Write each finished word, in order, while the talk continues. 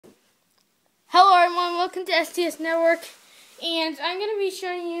Hello everyone, welcome to STSNetwork, and I'm going to be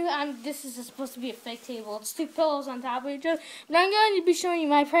showing you, this is supposed to be a fake table. It's two pillows on top of each other, but I'm going to be showing you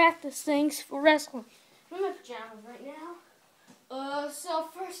my practice things for wrestling. I'm in my pajamas right now. So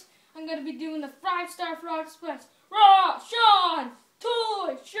first, I'm going to be doing the 5-star frog splash. Raw, Sean,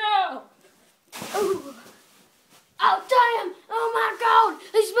 Toy, Show. Ooh. Oh damn, oh my god,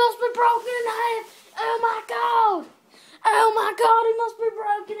 he's supposed to be broken in half. Oh my god, he must be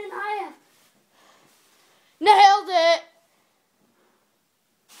broken in half. Nailed it!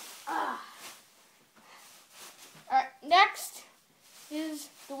 Alright, next is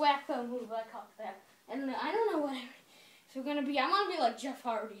the wacko move, I call that. And I don't know what so I'm gonna be like Jeff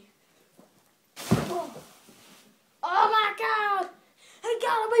Hardy. Oh my god! He's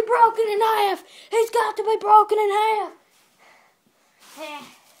gotta be broken in half! He's got to be broken in half!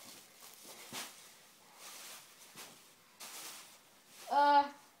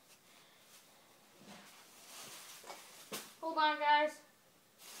 Hold on, guys.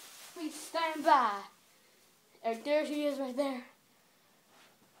 Please stand by. There she is right there.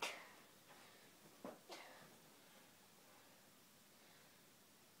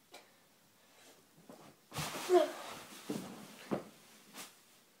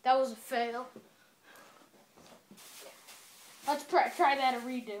 That was a fail. Let's try that a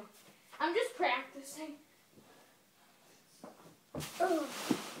redo. I'm just practicing.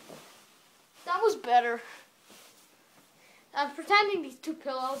 That was better. I'm pretending these two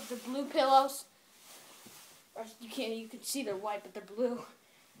pillows, they're blue pillows. Or you can see they're white, but they're blue.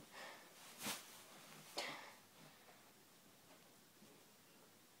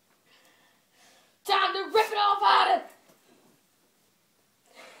 Time to rip it off out of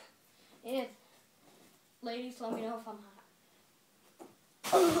it! And ladies, let me know if I'm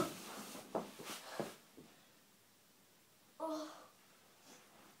hot.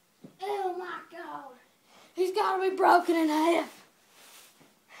 Oh my god. He's got to be broken in half.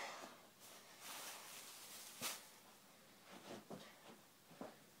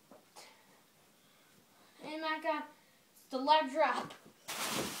 And my god, it's the leg drop.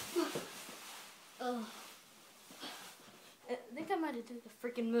 I think I might have done the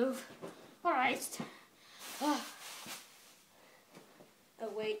freaking move. Alright. Oh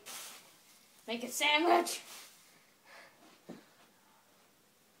wait. Make a sandwich.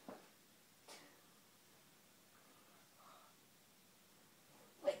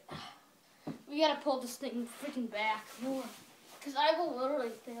 We gotta pull this thing freaking back more. Because I will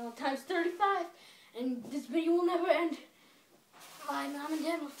literally fail times 35. And this video will never end. My mom and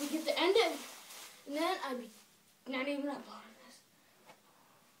dad will forget to end it. And then I'd be not even uploading this.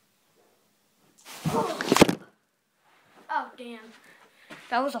 Oh damn.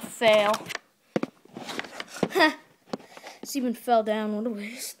 That was a fail. This even fell down. What a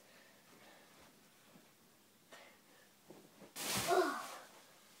waste.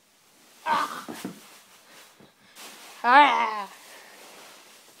 Ah!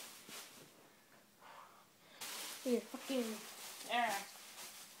 Here, fucking ass.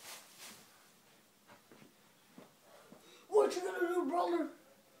 What you gonna do, brother?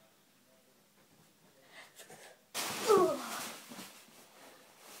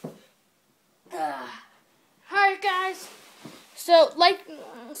 Alright, guys. So,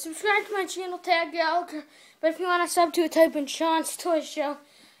 subscribe to my channel, tag Gallagher. But if you want to sub to it, type in Sean's Toy Show.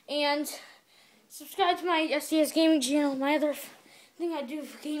 And subscribe to my STS Gaming channel, my other thing I do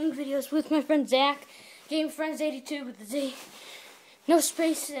for gaming videos with my friend Zach, Game Friends 82 with the Z, no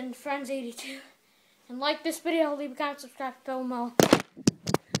space, and Friends 82. And like this video, leave a comment, subscribe, follow them all.